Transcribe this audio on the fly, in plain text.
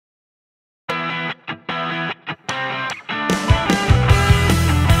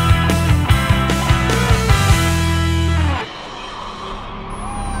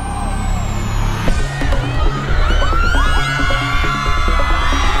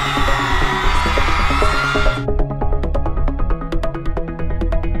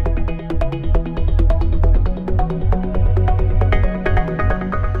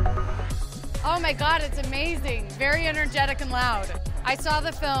fucking loud. I saw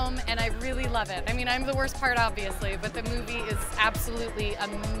the film and I really love it. I mean, I'm the worst part, obviously, but the movie is absolutely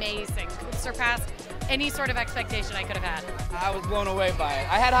amazing. It surpassed any sort of expectation I could have had. I was blown away by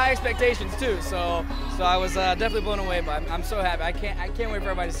it. I had high expectations too, so I was definitely blown away by it. I'm so happy. I can't wait for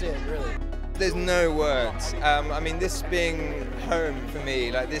everybody to see it, really. There's no words. I mean, this being home for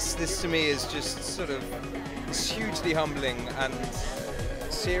me, like this to me is just sort of, it's hugely humbling and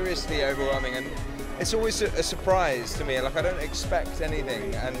seriously overwhelming, and it's always a surprise to me. Like, I don't expect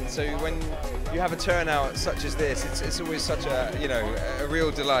anything, and so when you have a turnout such as this, it's always such a, you know, a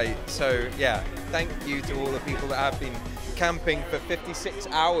real delight. So yeah, thank you to all the people that have been camping for 56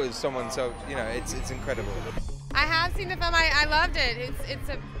 hours. So you know, it's incredible. I have seen the film. I loved it.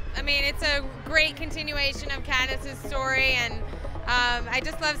 I mean, it's a great continuation of Katniss's story, and I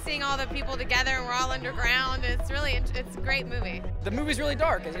just love seeing all the people together, and we're all underground. It's a great movie. The movie's really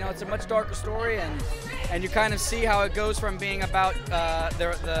dark, you know, it's a much darker story, and you kind of see how it goes from being about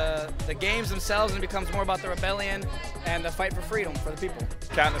the games themselves, and it becomes more about the rebellion and the fight for freedom for the people.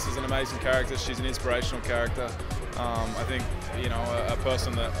 Katniss is an amazing character. She's an inspirational character. I think, you know, a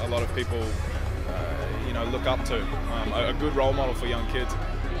person that a lot of people, you know, look up to. A good role model for young kids.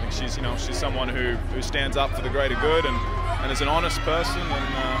 I think she's, you know, she's someone who stands up for the greater good and is an honest person,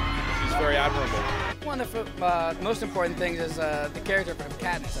 and she's very admirable. One of the most important things is the character of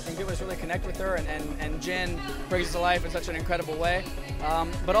Katniss. I think people just really connect with her, and Jin brings it to life in such an incredible way.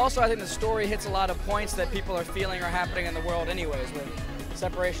 But also I think the story hits a lot of points that people are feeling are happening in the world anyways, with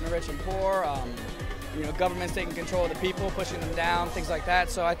separation of rich and poor, you know, governments taking control of the people, pushing them down, things like that.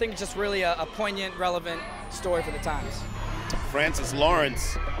 So I think it's just really a poignant, relevant story for the times. Francis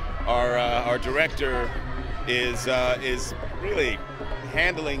Lawrence, our director, is really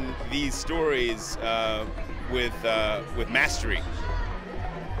handling these stories with mastery.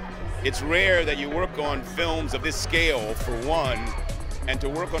 It's rare that you work on films of this scale, for one, and to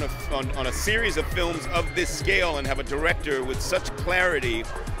work on a series of films of this scale and have a director with such clarity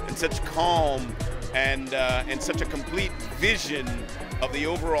and such calm and such a complete vision of the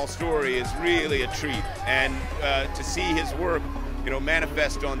overall story is really a treat. And to see his work, you know,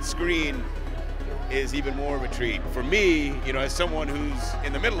 manifest on screen is even more of a treat. For me, you know, as someone who's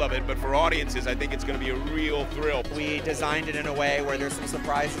in the middle of it, but for audiences, I think it's going to be a real thrill. We designed it in a way where there's some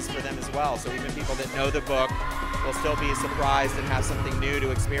surprises for them as well, so even people that know the book will still be surprised and have something new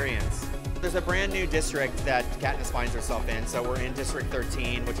to experience. There's a brand new district that Katniss finds herself in, so we're in District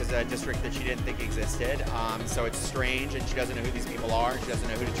 13, which is a district that she didn't think existed. So it's strange, and she doesn't know who these people are, and she doesn't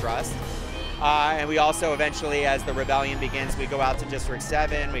know who to trust. And we also eventually, as the rebellion begins, we go out to District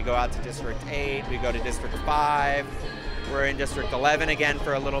 7, we go out to District 8, we go to District 5, we're in District 11 again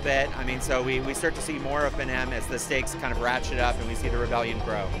for a little bit. I mean, so we start to see more of Panem as the stakes kind of ratchet up and we see the rebellion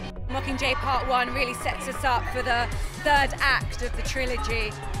grow. Mockingjay Part 1 really sets us up for the third act of the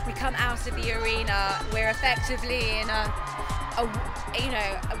trilogy. We come out of the arena, we're effectively in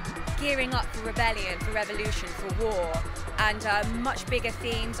gearing up for rebellion, for revolution, for war, and much bigger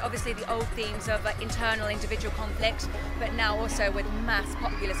themes, obviously the old themes of internal individual conflict, but now also with mass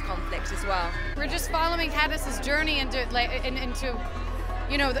populist conflict as well. We're just following Katniss's journey into,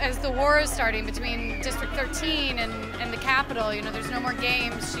 you know, as the war is starting between District 13 and the capital. You know, there's no more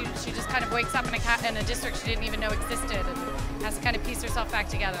games. She just kind of wakes up in a district she didn't even know existed, and has to kind of piece herself back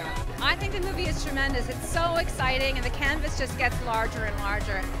together. I think the movie is tremendous. It's so exciting, and the canvas just gets larger and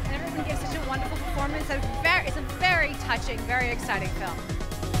larger. And everyone gives such a wonderful performance. It's a very touching, very exciting film.